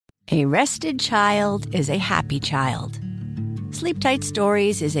A rested child is a happy child. Sleep Tight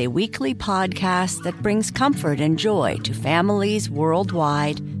Stories is a weekly podcast that brings comfort and joy to families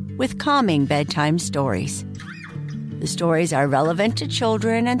worldwide with calming bedtime stories. The stories are relevant to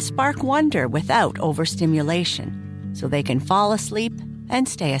children and spark wonder without overstimulation, so they can fall asleep and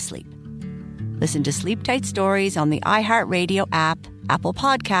stay asleep. Listen to Sleep Tight Stories on the iHeartRadio app, Apple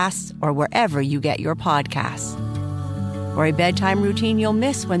Podcasts, or wherever you get your podcasts. For a bedtime routine you'll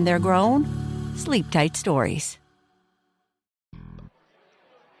miss when they're grown, Sleep Tight Stories.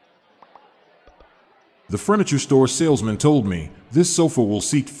 The furniture store salesman told me this sofa will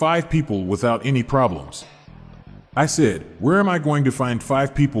seat 5 people without any problems. I said, where am I going to find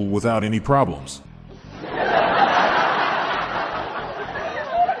 5 people without any problems?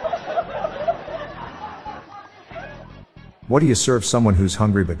 What do you serve someone who's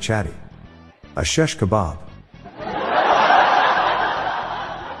hungry but chatty? A shish kebab.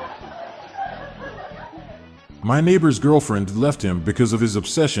 My neighbor's girlfriend left him because of his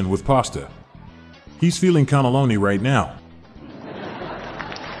obsession with pasta. He's feeling cannelloni right now.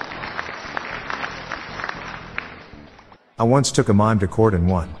 I once took a mime to court and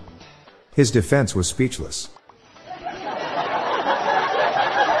won. His defense was speechless.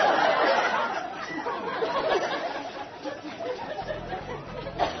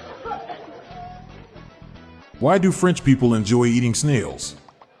 Why do French people enjoy eating snails?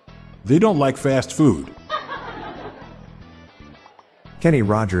 They don't like fast food. Kenny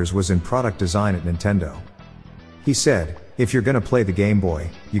Rogers was in product design at Nintendo. He said, if you're gonna play the Game Boy,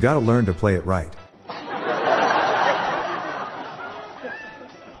 you gotta learn to play it right.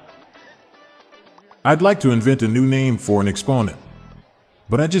 I'd like to invent a new name for an exponent,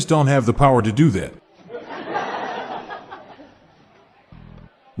 but I just don't have the power to do that.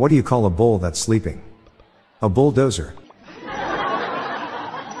 What do you call a bull that's sleeping? A bulldozer.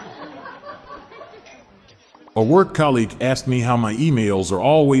 A work colleague asked me how my emails are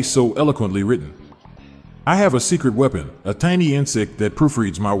always so eloquently written. I have a secret weapon, a tiny insect that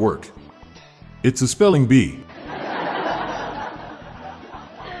proofreads my work. It's a spelling bee.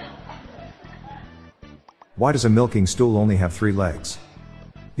 Why does a milking stool only have 3 legs?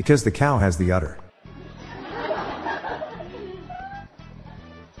 Because the cow has the udder.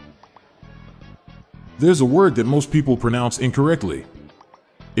 There's a word that most people pronounce incorrectly.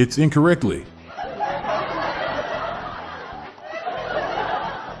 It's incorrectly.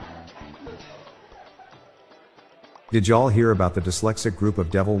 Did y'all hear about the dyslexic group of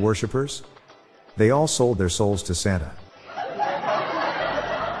devil worshippers? They all sold their souls to Santa.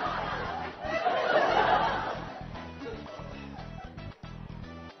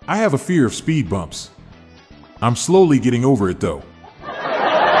 I have a fear of speed bumps. I'm slowly getting over it though.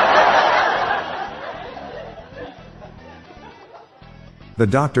 The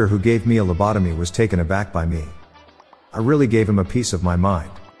doctor who gave me a lobotomy was taken aback by me. I really gave him a piece of my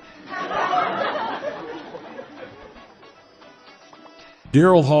mind.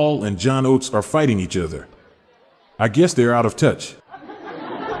 Daryl Hall and John Oates are fighting each other. I guess they're out of touch.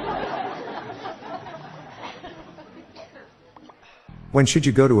 When should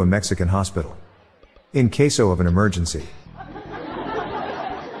you go to a Mexican hospital? In caso of an emergency.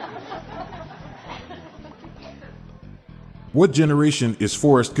 What generation is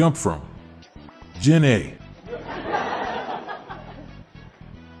Forrest Gump from? Gen A.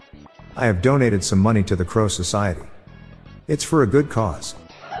 I have donated some money to the Crow Society. It's for a good cause.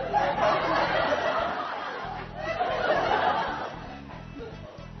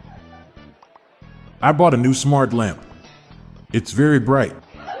 I bought a new smart lamp. It's very bright.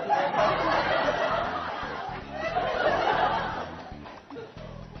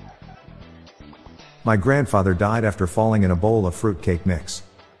 My grandfather died after falling in a bowl of fruitcake mix.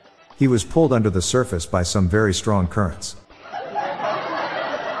 He was pulled under the surface by some very strong currents.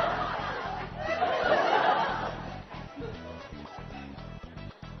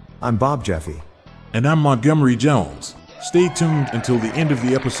 I'm Bob Jeffy. And I'm Montgomery Jones. Stay tuned until the end of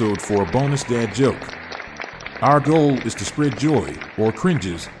the episode for a bonus dad joke. Our goal is to spread joy, or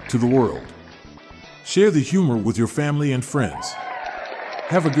cringes, to the world. Share the humor with your family and friends.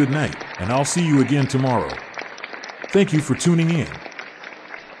 Have a good night, and I'll see you again tomorrow. Thank you for tuning in.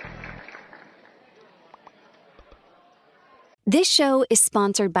 This show is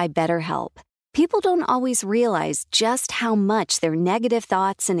sponsored by BetterHelp. People don't always realize just how much their negative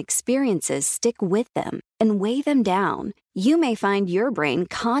thoughts and experiences stick with them and weigh them down. You may find your brain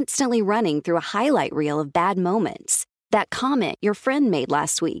constantly running through a highlight reel of bad moments. That comment your friend made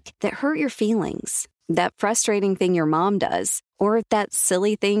last week that hurt your feelings. That frustrating thing your mom does. Or that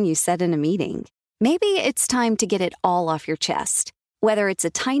silly thing you said in a meeting. Maybe it's time to get it all off your chest. Whether it's a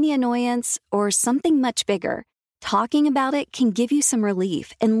tiny annoyance or something much bigger, talking about it can give you some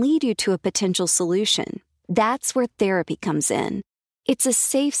relief and lead you to a potential solution. That's where therapy comes in. It's a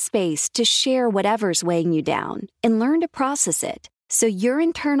safe space to share whatever's weighing you down and learn to process it so your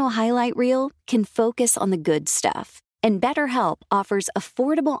internal highlight reel can focus on the good stuff. And BetterHelp offers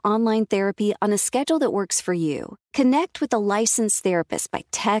affordable online therapy on a schedule that works for you. Connect with a licensed therapist by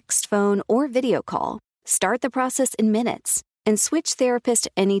text, phone, or video call. Start the process in minutes and switch therapist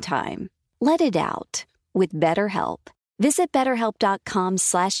anytime. Let it out with BetterHelp. Visit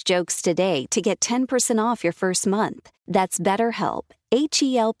BetterHelp.com/jokes today to get 10% off your first month. That's BetterHelp,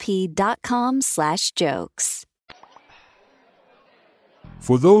 HELP.com/jokes.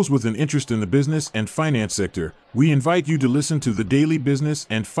 For those with an interest in the business and finance sector, we invite you to listen to the Daily Business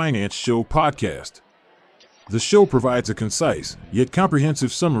and Finance Show podcast. The show provides a concise, yet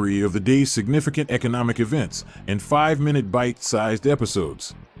comprehensive summary of the day's significant economic events in 5-minute bite-sized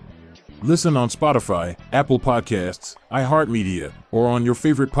episodes. Listen on Spotify, Apple Podcasts, iHeartMedia, or on your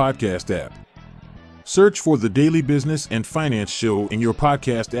favorite podcast app. Search for the Daily Business and Finance Show in your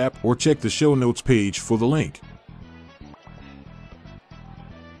podcast app or check the show notes page for the link.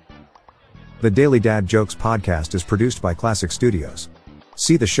 The Daily Dad Jokes podcast is produced by Classic Studios.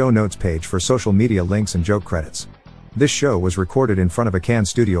 See the show notes page for social media links and joke credits. This show was recorded in front of a Can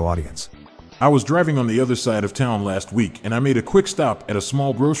studio audience. I was driving on the other side of town last week and I made a quick stop at a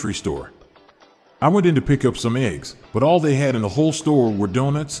small grocery store. I went in to pick up some eggs, but all they had in the whole store were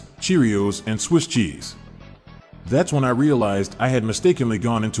donuts, Cheerios, and Swiss cheese. That's when I realized I had mistakenly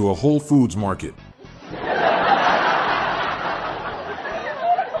gone into a Whole Foods market.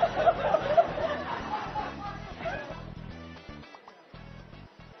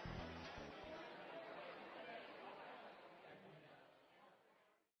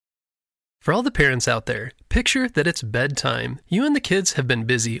 For all the parents out there, picture that it's bedtime. You and the kids have been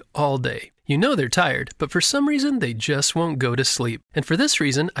busy all day. You know they're tired, but for some reason they just won't go to sleep. And for this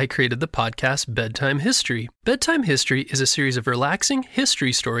reason, I created the podcast Bedtime History. Bedtime History is a series of relaxing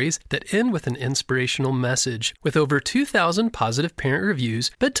history stories that end with an inspirational message. With over 2,000 positive parent reviews,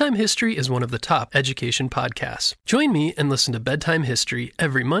 Bedtime History is one of the top education podcasts. Join me and listen to Bedtime History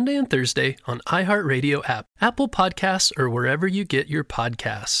every Monday and Thursday on iHeartRadio app, Apple Podcasts, or wherever you get your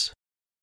podcasts.